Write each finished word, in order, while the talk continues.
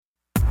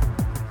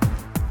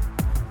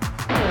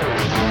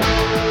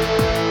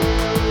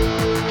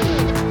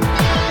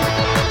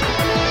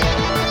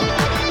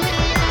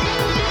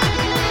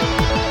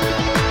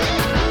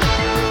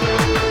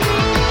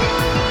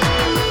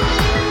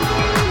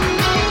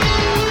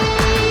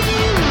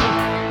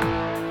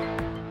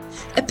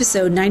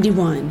Episode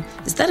 91.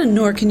 Is that a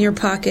Nork in your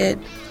pocket?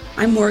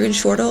 I'm Morgan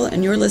Shortle,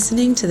 and you're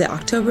listening to the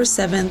October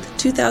 7th,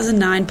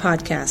 2009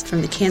 podcast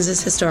from the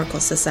Kansas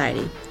Historical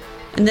Society.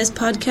 In this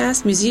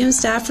podcast, museum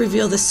staff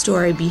reveal the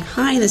story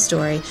behind the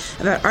story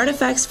about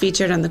artifacts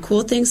featured on the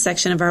Cool Things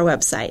section of our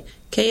website,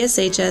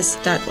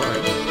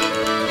 kshs.org.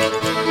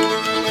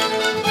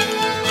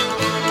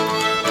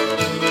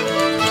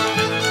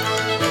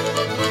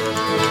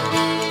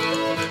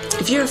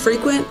 If you're a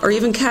frequent or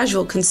even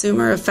casual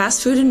consumer of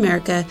fast food in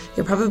America,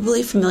 you're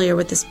probably familiar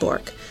with the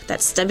spork,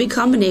 that stubby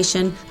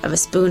combination of a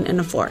spoon and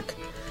a fork.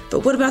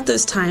 But what about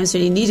those times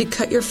when you need to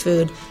cut your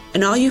food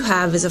and all you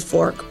have is a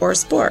fork or a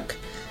spork?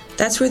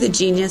 That's where the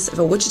genius of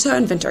a Wichita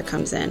inventor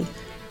comes in.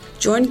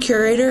 Join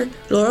curator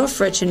Laurel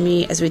Fritsch and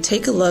me as we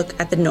take a look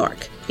at the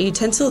Nork, a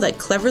utensil that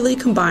cleverly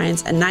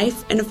combines a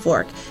knife and a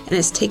fork and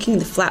is taking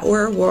the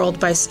flatware world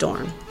by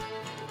storm.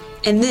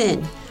 And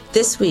then,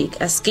 this week,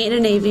 as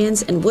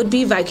Scandinavians and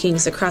would-be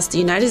Vikings across the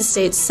United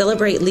States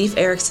celebrate Leif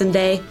Erikson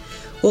Day,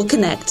 we'll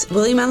connect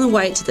William Allen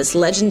White to this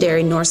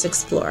legendary Norse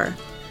explorer.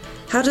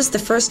 How does the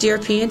first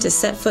European to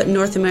set foot in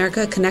North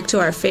America connect to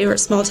our favorite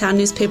small-town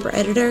newspaper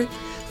editor?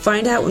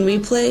 Find out when we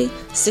play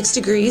 6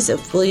 Degrees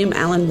of William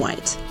Allen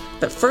White.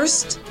 But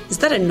first, is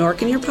that a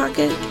Nork in your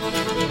pocket?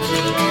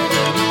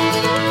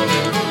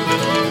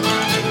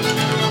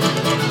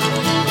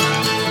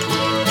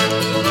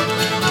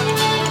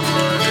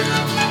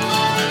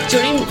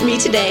 Joining me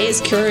today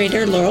is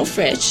curator Laurel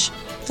Fritsch.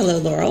 Hello,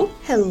 Laurel.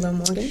 Hello,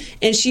 Morgan.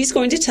 And she's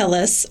going to tell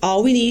us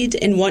all we need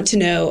and want to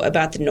know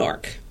about the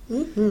Nork.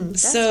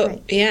 That's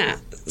right. Yeah.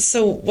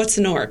 So what's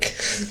a Nork?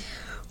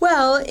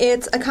 Well,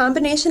 it's a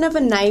combination of a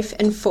knife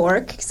and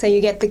fork. So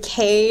you get the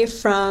K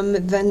from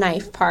the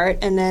knife part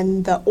and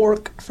then the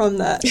orc from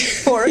the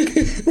fork.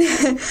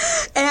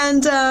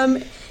 And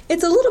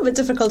it's a little bit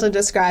difficult to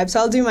describe,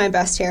 so I'll do my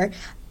best here.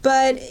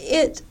 But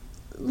it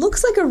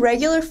looks like a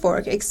regular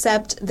fork,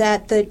 except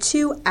that the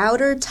two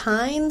outer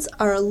tines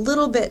are a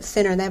little bit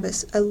thinner. They have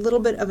a little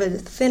bit of a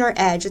thinner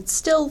edge. It's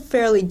still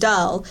fairly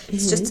dull.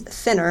 It's just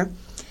thinner.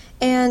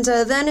 And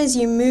then as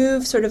you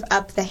move sort of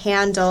up the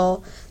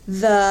handle,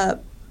 the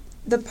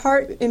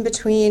part in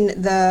between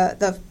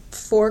the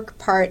fork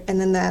part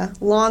and then the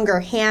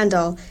longer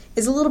handle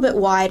is a little bit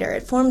wider.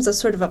 It forms a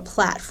sort of a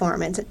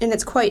platform, and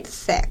it's quite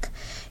thick.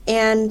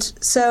 And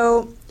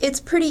so it's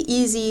pretty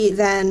easy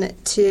then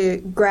to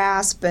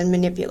grasp and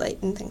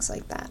manipulate and things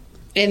like that.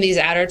 And these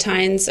outer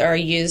tines are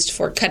used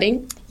for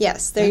cutting?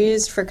 Yes, they're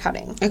used for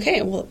cutting.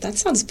 Okay, well, that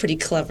sounds pretty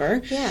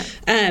clever. Yeah.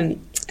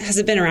 Has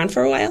it been around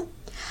for a while?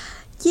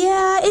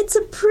 Yeah, it's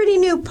a pretty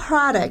new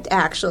product,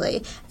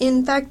 actually.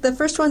 In fact, the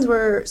first ones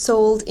were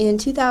sold in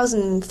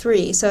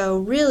 2003, so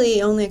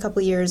really only a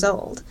couple years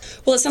old.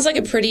 Well, it sounds like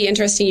a pretty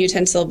interesting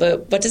utensil,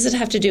 but what does it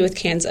have to do with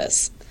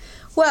Kansas?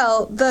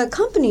 Well, the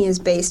company is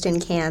based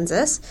in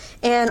Kansas,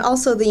 and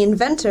also the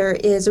inventor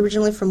is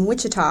originally from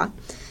Wichita.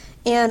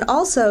 And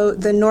also,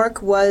 the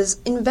Nork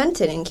was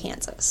invented in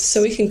Kansas.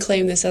 So we can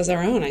claim this as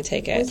our own, I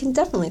take it. We can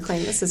definitely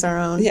claim this as our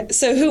own. Yeah.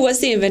 So who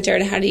was the inventor,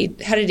 and how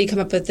did he come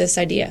up with this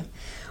idea?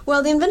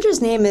 Well, the inventor's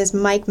name is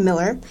Mike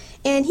Miller,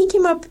 and he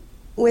came up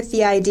with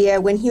the idea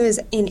when he was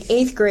in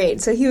 8th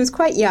grade, so he was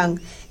quite young.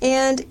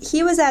 And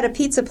he was at a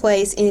pizza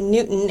place in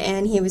Newton,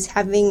 and he was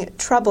having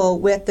trouble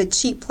with the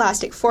cheap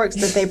plastic forks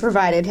that they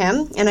provided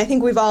him. And I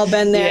think we've all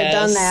been there, yes.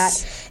 Done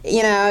that.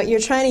 You know, you're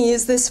trying to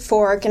use this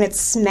fork, and it's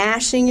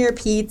smashing your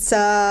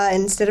pizza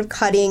instead of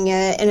cutting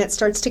it, and it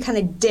starts to kind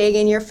of dig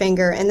in your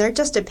finger, and they're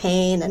just a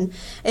pain. And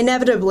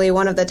inevitably,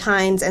 one of the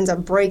tines ends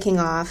up breaking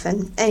off.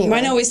 And anyway,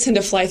 mine always tend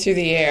to fly through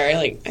the air.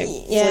 I flick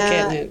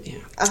it,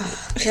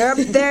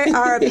 and they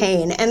are a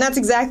pain, and that's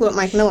exactly what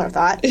Mike Miller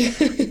thought.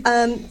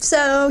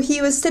 So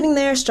he was sitting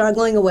there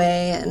struggling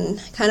away and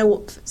kind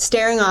of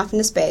staring off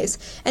into space,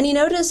 and he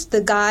noticed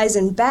the guys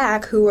in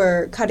back who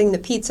were cutting the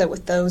pizza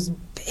with those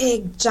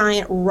big,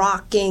 giant,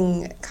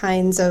 rocking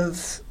kinds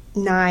of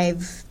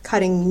knife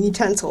cutting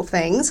utensil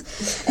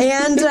things.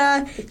 And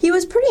he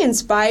was pretty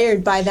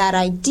inspired by that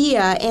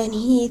idea, and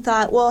he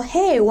thought, well,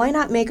 hey, why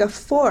not make a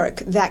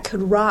fork that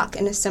could rock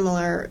in a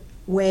similar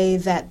way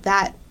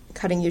that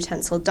cutting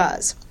utensil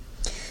does?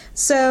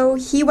 So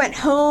he went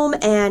home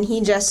and he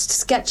just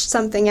sketched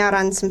something out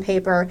on some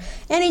paper,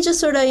 and he just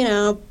sort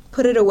of,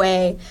 put it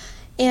away.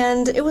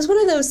 And it was one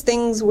of those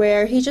things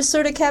where he just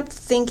sort of kept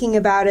thinking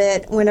about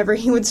it whenever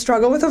he would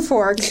struggle with a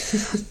fork.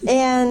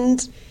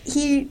 And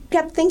he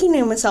kept thinking to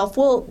himself,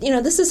 well,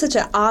 this is such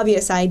an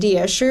obvious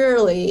idea.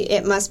 Surely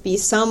it must be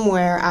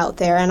somewhere out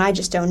there, and I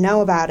just don't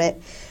know about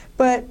it.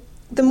 But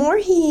the more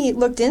he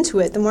looked into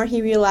it, the more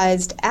he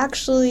realized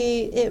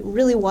actually it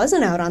really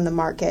wasn't out on the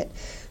market.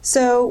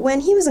 So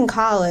when he was in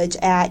college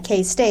at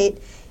K-State,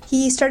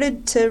 he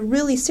started to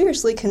really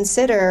seriously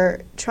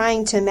consider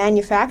trying to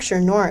manufacture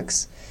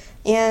Norks.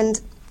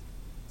 And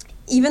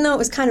even though it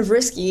was kind of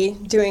risky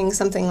doing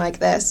something like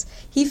this,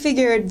 he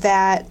figured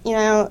that,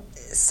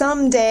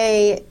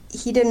 someday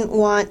he didn't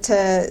want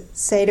to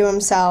say to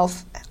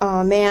himself,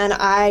 oh man,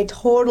 I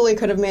totally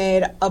could have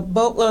made a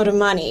boatload of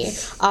money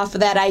off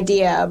of that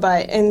idea,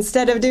 but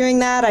instead of doing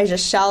that, I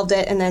just shelved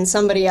it, and then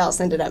somebody else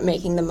ended up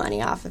making the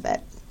money off of it.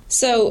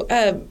 So,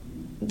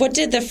 what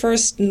did the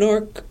first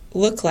Nork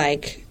look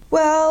like?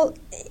 Well,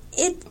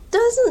 it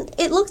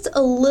looks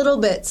a little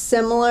bit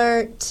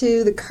similar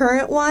to the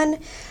current one,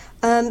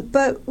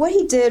 but what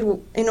he did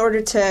in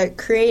order to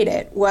create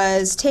it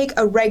was take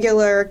a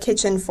regular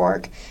kitchen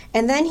fork,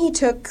 and then he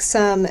took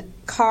some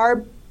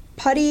carb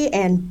putty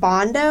and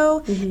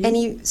Bondo, and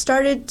he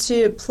started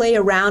to play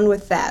around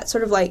with that,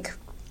 sort of like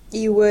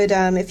you would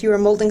if you were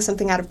molding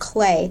something out of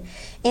clay.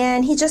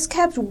 And he just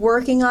kept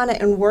working on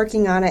it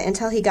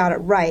until he got it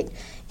right.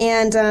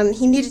 And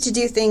he needed to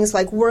do things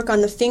like work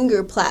on the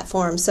finger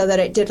platform so that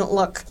it didn't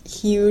look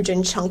huge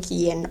and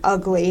chunky and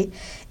ugly.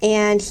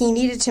 And he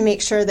needed to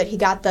make sure that he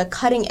got the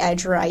cutting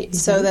edge right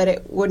so that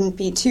it wouldn't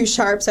be too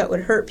sharp so it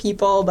would hurt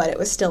people, but it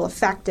was still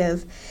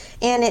effective.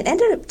 And it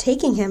ended up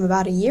taking him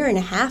about 1.5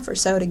 years or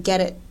so to get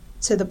it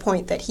to the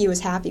point that he was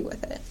happy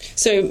with it.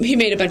 So he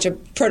made a bunch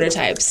of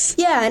prototypes.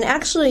 Yeah, and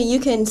actually you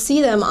can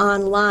see them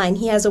online.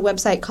 He has a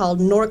website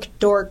called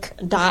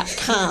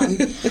norkdork.com.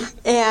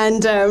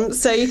 And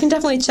so you can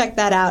definitely check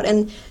that out.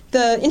 And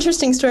the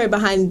interesting story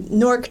behind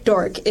Nork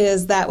Dork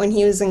is that when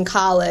he was in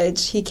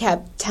college, he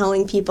kept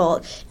telling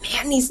people,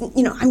 man,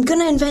 I'm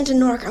going to invent a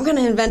Nork, I'm going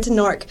to invent a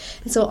Nork.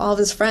 And so all of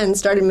his friends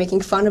started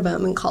making fun of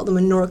him and called him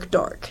a Nork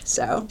Dork.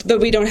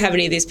 But we don't have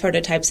any of these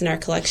prototypes in our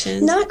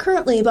collection? Not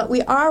currently, but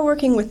we are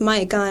working with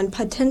Mike on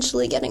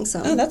potentially getting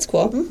some. Oh, that's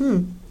cool.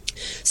 Mm-hmm.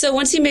 So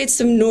once he made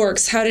some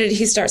Norks, how did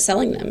he start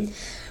selling them?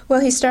 Well,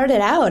 he started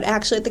out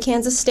actually at the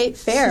Kansas State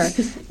Fair,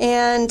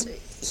 and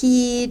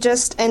he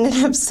just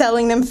ended up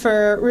selling them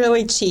for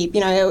really cheap.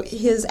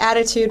 His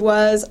attitude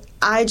was,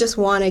 I just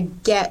want to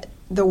get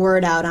the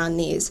word out on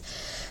these.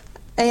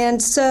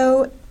 And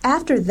so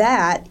after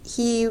that,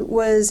 he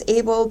was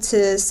able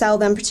to sell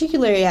them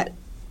particularly at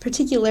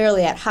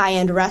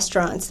high-end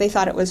restaurants. They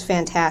thought it was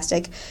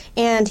fantastic.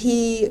 And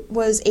he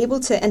was able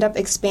to end up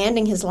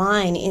expanding his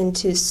line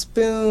into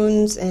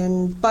spoons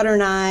and butter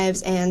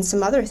knives and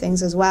some other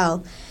things as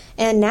well.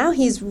 And now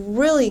he's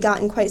really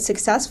gotten quite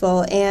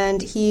successful,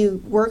 and he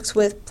works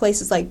with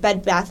places like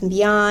Bed Bath &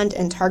 Beyond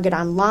and Target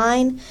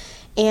Online.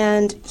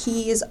 And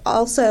he is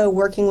also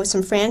working with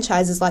some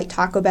franchises like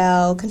Taco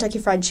Bell, Kentucky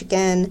Fried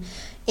Chicken.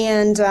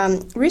 And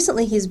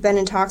recently he's been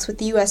in talks with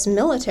the U.S.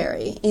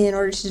 military in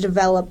order to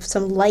develop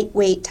some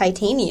lightweight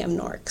titanium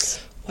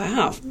Norks.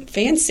 Wow,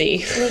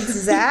 fancy.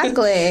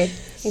 Exactly.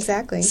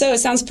 So it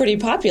sounds pretty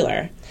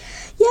popular.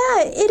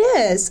 Yeah, it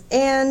is.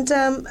 And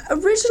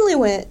originally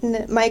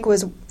when Mike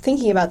was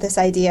thinking about this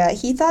idea,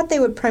 he thought they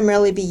would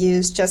primarily be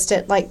used just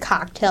at, like,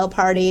 cocktail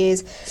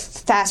parties,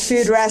 fast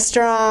food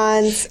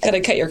restaurants.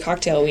 Gotta cut your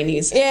cocktail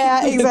weenies.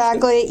 Yeah,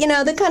 exactly.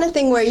 The kind of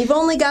thing where you've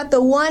only got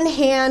the one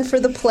hand for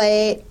the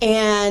plate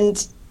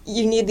and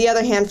you need the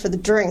other hand for the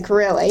drink,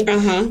 really.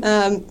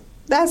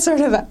 That sort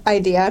of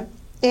idea.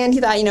 And he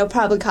thought,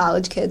 probably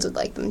college kids would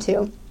like them,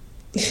 too.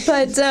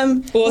 But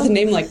with a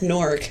name like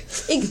Nork.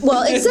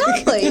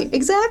 Exactly.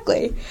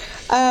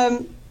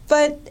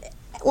 But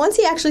once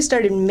he actually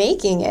started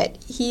making it,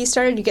 he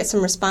started to get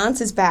some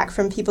responses back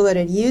from people that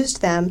had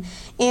used them,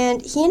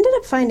 and he ended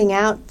up finding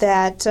out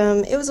that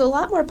it was a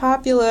lot more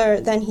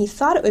popular than he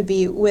thought it would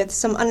be with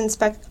some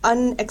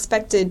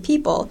unexpected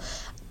people.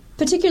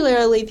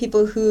 Particularly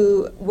people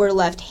who were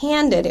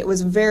left-handed. It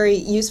was very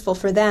useful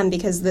for them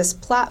because this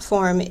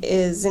platform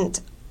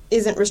isn't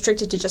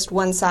restricted to just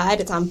one side,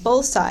 it's on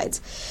both sides.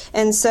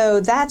 And so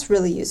that's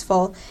really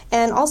useful.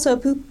 And also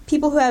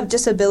people who have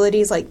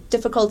disabilities like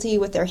difficulty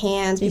with their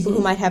hands, people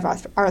who might have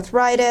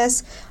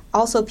arthritis,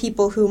 also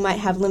people who might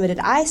have limited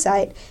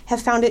eyesight,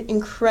 have found it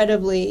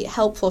incredibly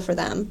helpful for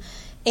them.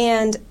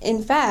 And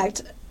in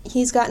fact,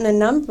 he's gotten a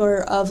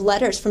number of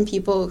letters from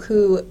people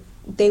who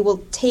they will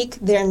take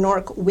their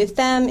Nork with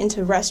them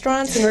into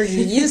restaurants in order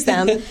to use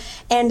them,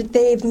 and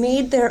they've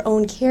made their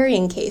own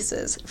carrying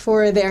cases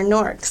for their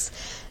Norks.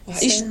 Wow.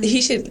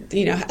 He should,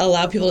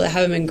 allow people to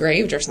have them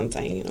engraved or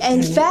something.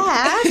 In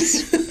fact,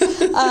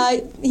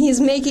 he's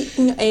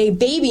making a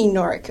baby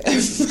Nork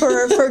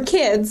for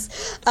kids,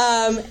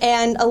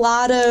 and a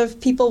lot of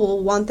people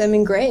will want them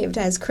engraved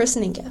as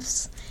christening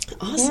gifts.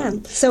 Awesome.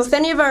 Yeah. So if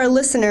any of our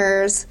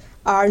listeners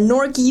are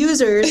Nork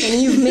users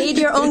and you've made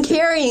your own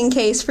carrying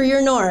case for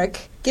your Nork,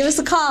 give us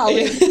a call.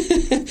 We'd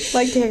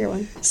like to hear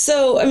one.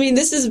 So,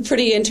 this is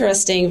pretty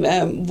interesting.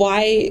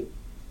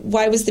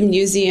 Why was the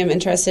museum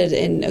interested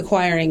in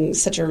acquiring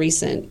such a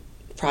recent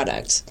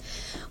product?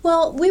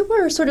 Well, we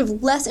were sort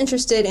of less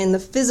interested in the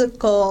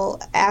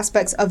physical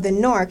aspects of the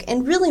Nork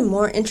and really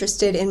more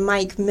interested in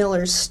Mike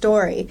Miller's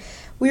story.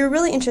 We were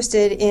really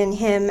interested in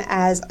him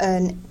as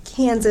a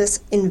Kansas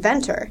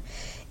inventor.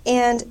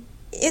 And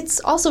it's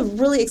also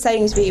really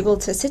exciting to be able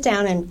to sit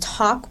down and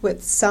talk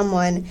with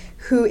someone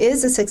who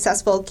is a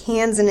successful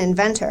Kansan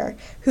inventor,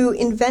 who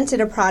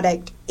invented a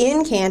product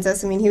in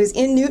Kansas. He was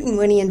in Newton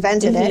when he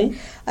invented it,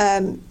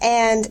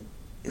 and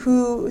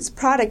whose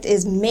product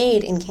is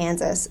made in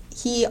Kansas,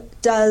 he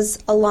does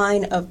a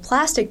line of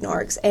plastic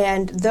Norks,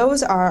 and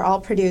those are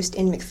all produced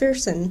in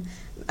McPherson.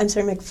 I'm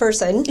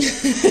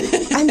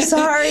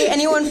sorry,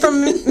 anyone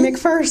from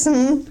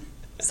McPherson.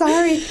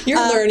 Sorry. You're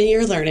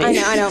learning. I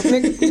know.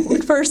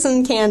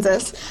 McPherson,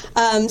 Kansas.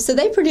 So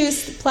they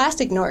produce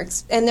plastic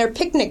Norks, and they're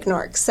picnic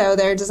Norks, so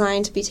they're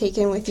designed to be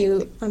taken with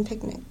you on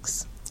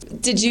picnics.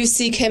 Did you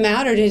seek him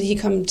out, or did he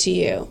come to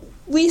you?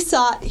 We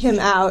sought him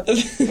out,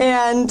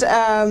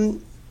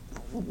 and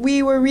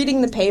we were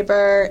reading the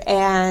paper,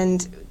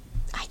 and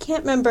I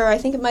can't remember, I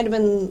think it might have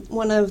been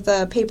one of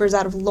the papers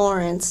out of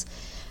Lawrence,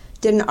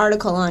 did an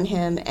article on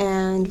him,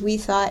 and we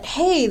thought,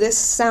 hey, this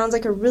sounds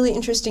like a really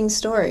interesting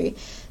story.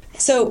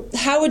 So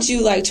how would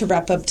you like to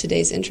wrap up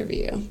today's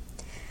interview?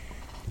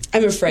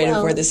 I'm afraid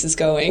of where this is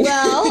going.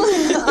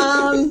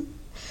 Well,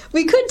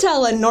 we could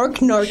tell a Nork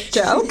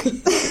joke.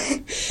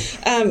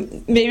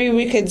 Maybe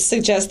we could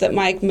suggest that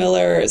Mike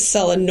Miller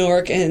sell a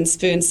Nork and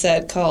spoon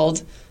set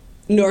called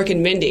Nork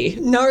and Mindy.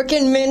 Nork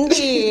and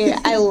Mindy.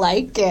 I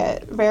like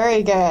it.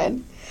 Very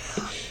good.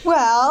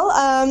 Well,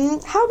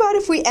 how about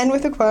if we end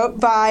with a quote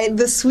by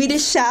the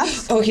Swedish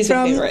Chef my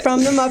favorite.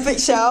 From The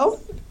Muppet Show?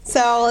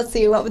 So let's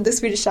see, what would the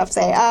Swedish Chef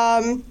say?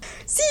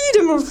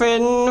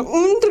 Siedermuffen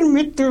unter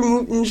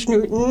Mittermuten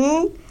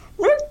schnuten.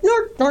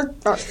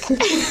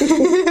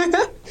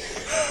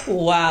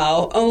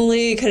 Wow.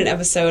 Only could an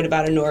episode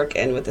about a Nork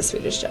end with the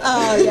Swedish Chef.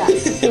 Oh,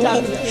 yes.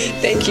 Definitely.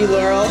 Thank you,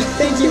 Laurel.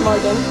 Thank you,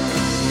 Morgan.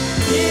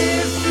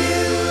 If you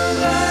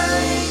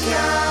like,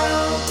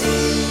 I'll be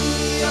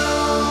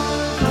your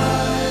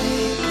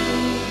Viking.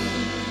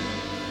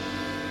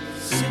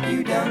 Sit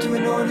you down to a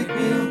Nordic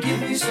meal,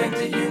 give you strength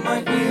that you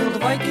might wield a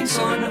Viking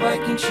sword and a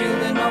Viking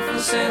shield, and off we'll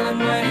sail on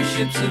mighty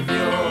ships of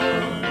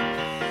yore.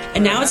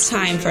 And now it's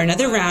time for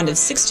another round of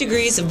 6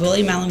 Degrees of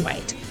William Allen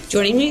White.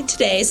 Joining me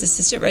today is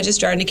Assistant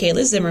Registrar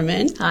Nikayla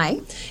Zimmerman. Hi.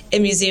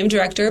 And Museum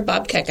Director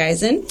Bob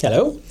Keckeisen.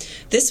 Hello.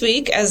 This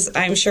week, as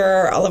I'm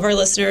sure all of our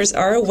listeners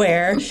are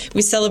aware,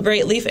 we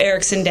celebrate Leif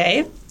Erikson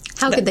Day.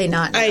 How could they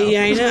not know?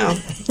 I know.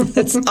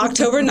 That's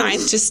October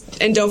 9th,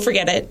 and don't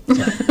forget it,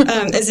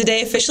 is a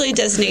day officially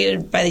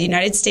designated by the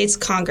United States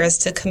Congress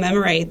to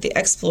commemorate the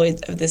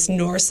exploits of this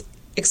Norse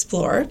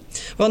explorer.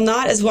 While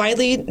not as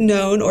widely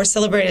known or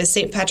celebrated as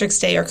St. Patrick's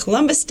Day or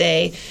Columbus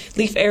Day,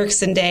 Leif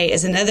Erikson Day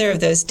is another of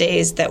those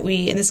days that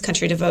we in this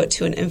country devote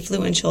to an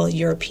influential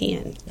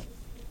European.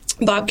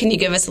 Bob, can you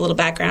give us a little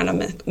background on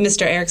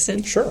Mr.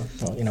 Erikson? Sure.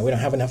 Well, we don't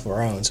have enough of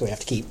our own, so we have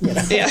to keep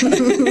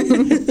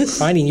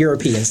finding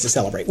Europeans to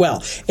celebrate.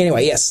 Well,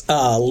 anyway, yes,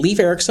 Leif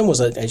Erikson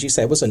was, as you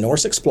said, was a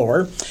Norse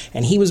explorer,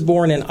 and he was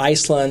born in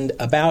Iceland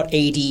about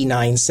AD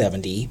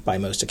 970 by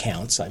most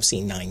accounts. I've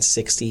seen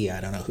 960.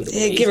 I don't know who to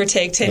believe. Give or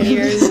take 10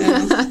 years.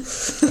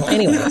 Well,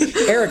 anyway,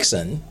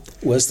 Erikson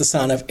was the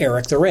son of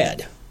Eric the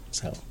Red.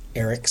 So,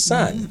 Eric's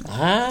son.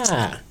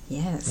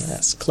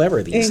 Yes,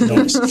 clever, these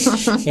Norse.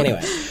 Anyway,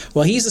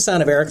 well, he's the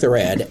son of Eric the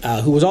Red,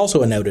 who was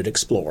also a noted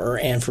explorer,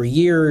 and for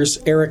years,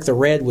 Eric the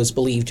Red was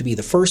believed to be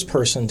the first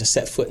person to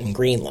set foot in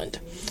Greenland,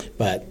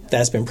 but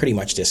that's been pretty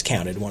much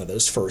discounted, one of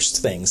those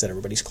first things that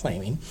everybody's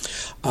claiming.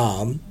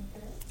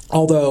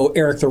 Although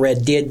Eric the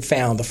Red did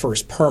found the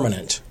first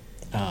permanent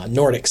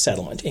Nordic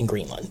settlement in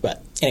Greenland.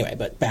 But anyway,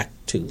 back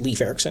to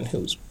Leif Erikson,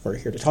 who we're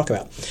here to talk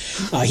about.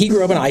 He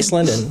grew up in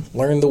Iceland and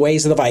learned the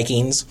ways of the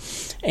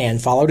Vikings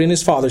and followed in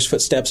his father's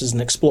footsteps as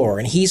an explorer.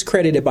 And he's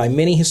credited by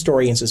many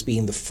historians as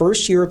being the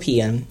first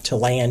European to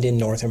land in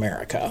North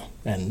America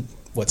and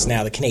what's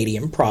now the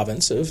Canadian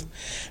province of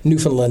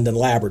Newfoundland and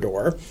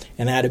Labrador.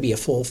 And that would be a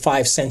full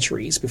 5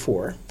 centuries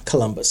before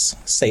Columbus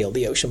sailed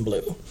the ocean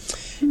blue.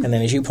 And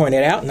then, as you pointed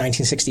out, in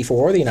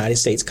 1964, the United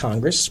States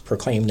Congress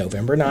proclaimed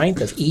November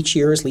 9th of each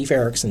year as Leif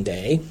Erikson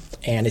Day.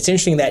 And it's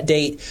interesting that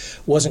date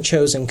wasn't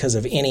chosen because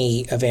of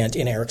any event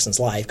in Erikson's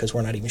life, because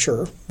we're not even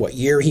sure what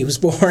year he was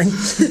born,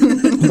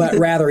 but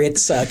rather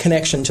its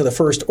connection to the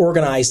first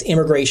organized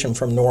immigration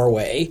from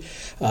Norway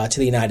to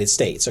the United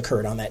States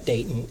occurred on that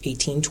date in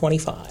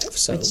 1825.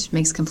 So, which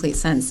makes complete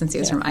sense since he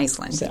was from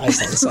Iceland. So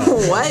Iceland. So,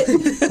 what?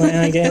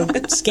 Well,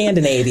 again,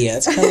 Scandinavia.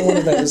 It's kind of one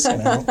of those,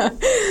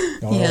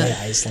 Norway,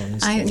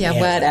 Iceland.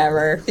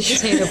 Whatever.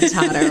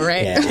 Potato,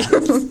 right?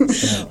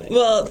 Yeah.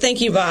 Well,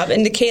 thank you, Bob.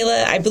 And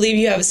Nikayla, I believe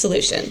you have a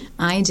solution.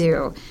 I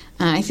do.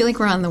 I feel like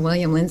we're on the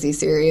William Lindsay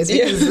series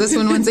because this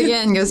one, once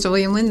again, goes to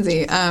William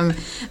Lindsay.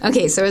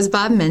 Okay, so as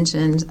Bob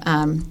mentioned,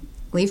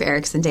 Leif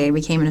Erikson Day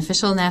became an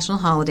official national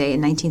holiday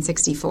in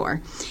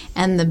 1964,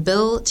 and the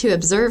bill to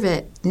observe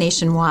it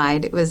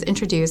nationwide was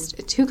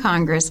introduced to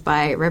Congress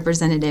by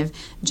Representative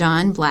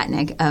John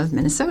Blatnick of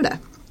Minnesota.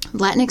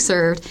 Blatnick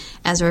served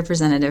as a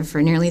representative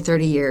for nearly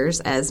 30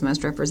 years, as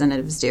most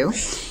representatives do.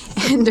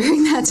 And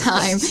during that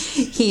time,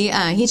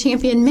 he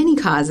championed many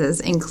causes,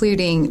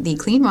 including the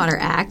Clean Water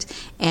Act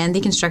and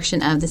the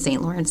construction of the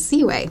St. Lawrence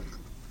Seaway.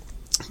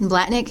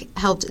 Blatnick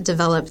helped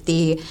develop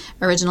the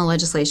original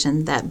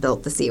legislation that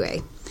built the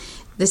Seaway.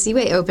 The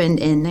Seaway opened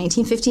in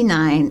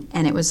 1959,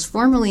 and it was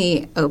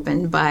formally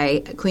opened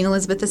by Queen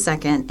Elizabeth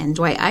II and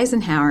Dwight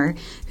Eisenhower,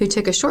 who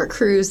took a short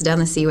cruise down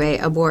the Seaway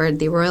aboard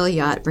the Royal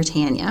Yacht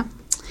Britannia.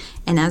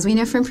 And as we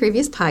know from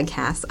previous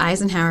podcasts,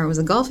 Eisenhower was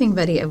a golfing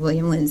buddy of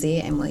William Lindsay,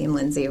 and William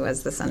Lindsay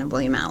was the son of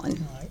William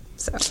Allen.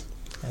 So,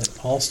 And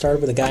it all started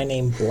with a guy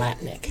named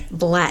Blatnick.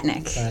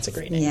 Blatnick. That's a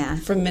great name. Yeah.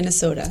 From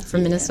Minnesota.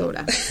 From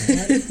Minnesota.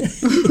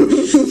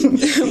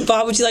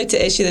 Bob, would you like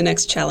to issue the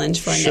next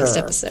challenge for our next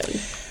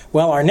episode?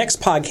 Well, our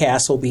next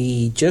podcast will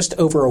be just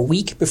over a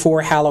week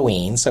before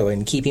Halloween, so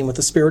in keeping with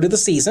the spirit of the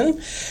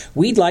season,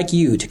 we'd like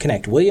you to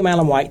connect William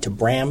Allen White to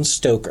Bram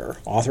Stoker,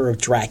 author of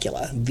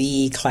Dracula,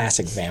 the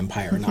classic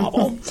vampire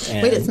novel.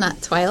 Wait, it's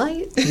not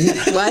Twilight?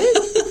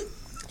 What?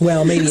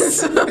 Well, maybe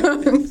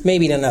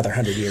in another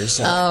 100 years.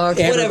 So Oh,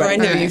 okay. Whatever, I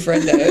know you've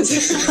read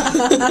those.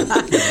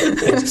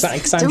 I'm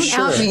Don't sure,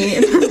 out me.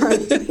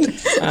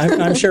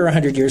 I'm sure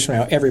 100 years from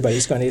now,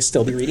 everybody's going to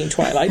still be reading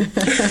Twilight.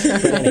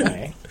 But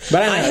anyway.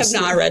 But I have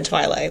not read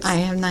Twilight. I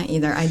have not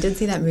either. I did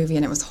see that movie,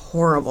 and it was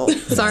horrible.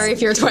 Sorry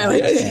if you're a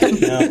Twilight fan.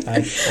 No,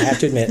 I have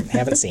to admit,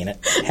 haven't seen it.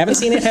 Haven't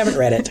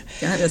read it.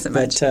 That isn't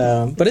much.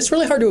 But it's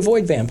really hard to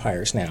avoid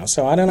vampires now.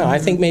 So I don't know. I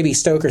think maybe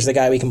Stoker's the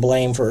guy we can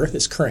blame for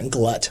this current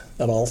glut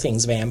of all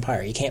things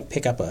vampire. You can't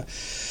pick up a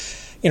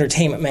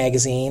entertainment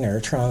magazine or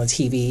turn on the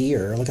TV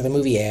or look at the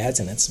movie ads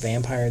and it's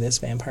vampire this,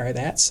 vampire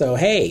that. So,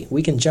 hey,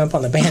 we can jump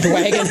on the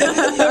bandwagon.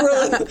 We're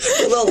a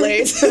little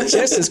late.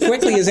 Just as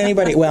quickly as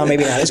anybody. Well,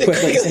 maybe not as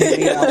quickly as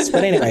anybody else.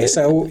 But anyway,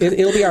 so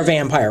it'll be our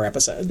vampire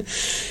episode.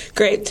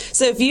 Great.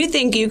 So if you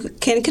think you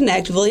can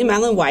connect William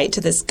Allen White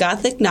to this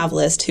Gothic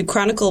novelist who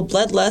chronicled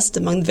bloodlust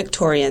among the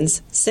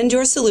Victorians, send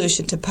your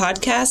solution to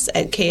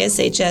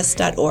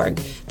podcasts@kshs.org.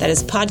 That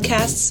is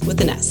podcasts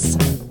with an S.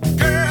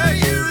 Girl,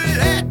 you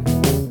let a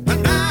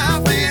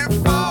knife and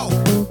fork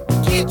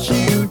get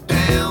you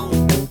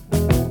down.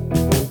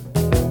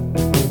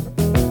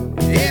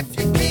 If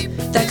you keep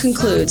That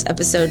concludes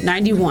episode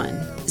 91.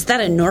 Is that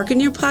a Nork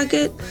in your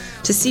pocket?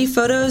 To see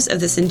photos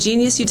of this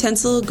ingenious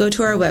utensil, go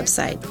to our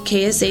website,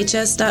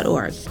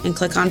 kshs.org, and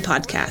click on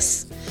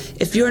podcasts.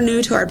 If you're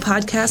new to our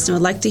podcast and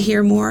would like to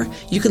hear more,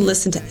 you can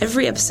listen to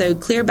every episode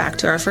clear back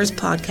to our first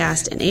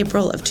podcast in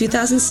April of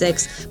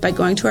 2006 by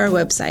going to our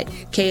website,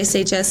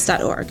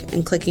 kshs.org,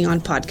 and clicking on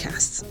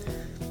podcasts.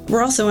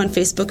 We're also on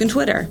Facebook and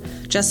Twitter.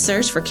 Just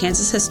search for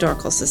Kansas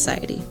Historical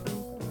Society.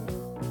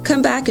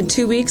 Come back in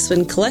 2 weeks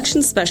when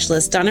collection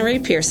specialist Donna Ray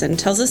Pearson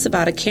tells us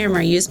about a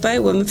camera used by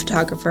a woman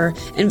photographer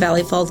in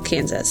Valley Falls,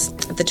 Kansas,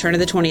 at the turn of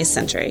the 20th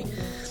century.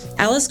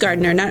 Alice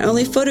Gardner not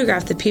only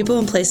photographed the people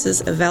and places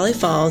of Valley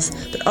Falls,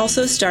 but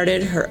also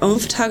started her own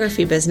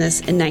photography business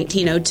in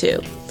 1902.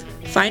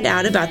 Find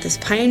out about this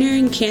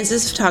pioneering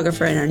Kansas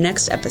photographer in our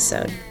next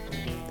episode.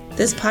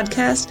 This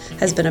podcast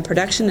has been a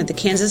production of the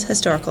Kansas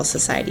Historical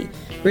Society.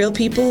 Real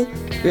people,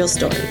 real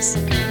stories.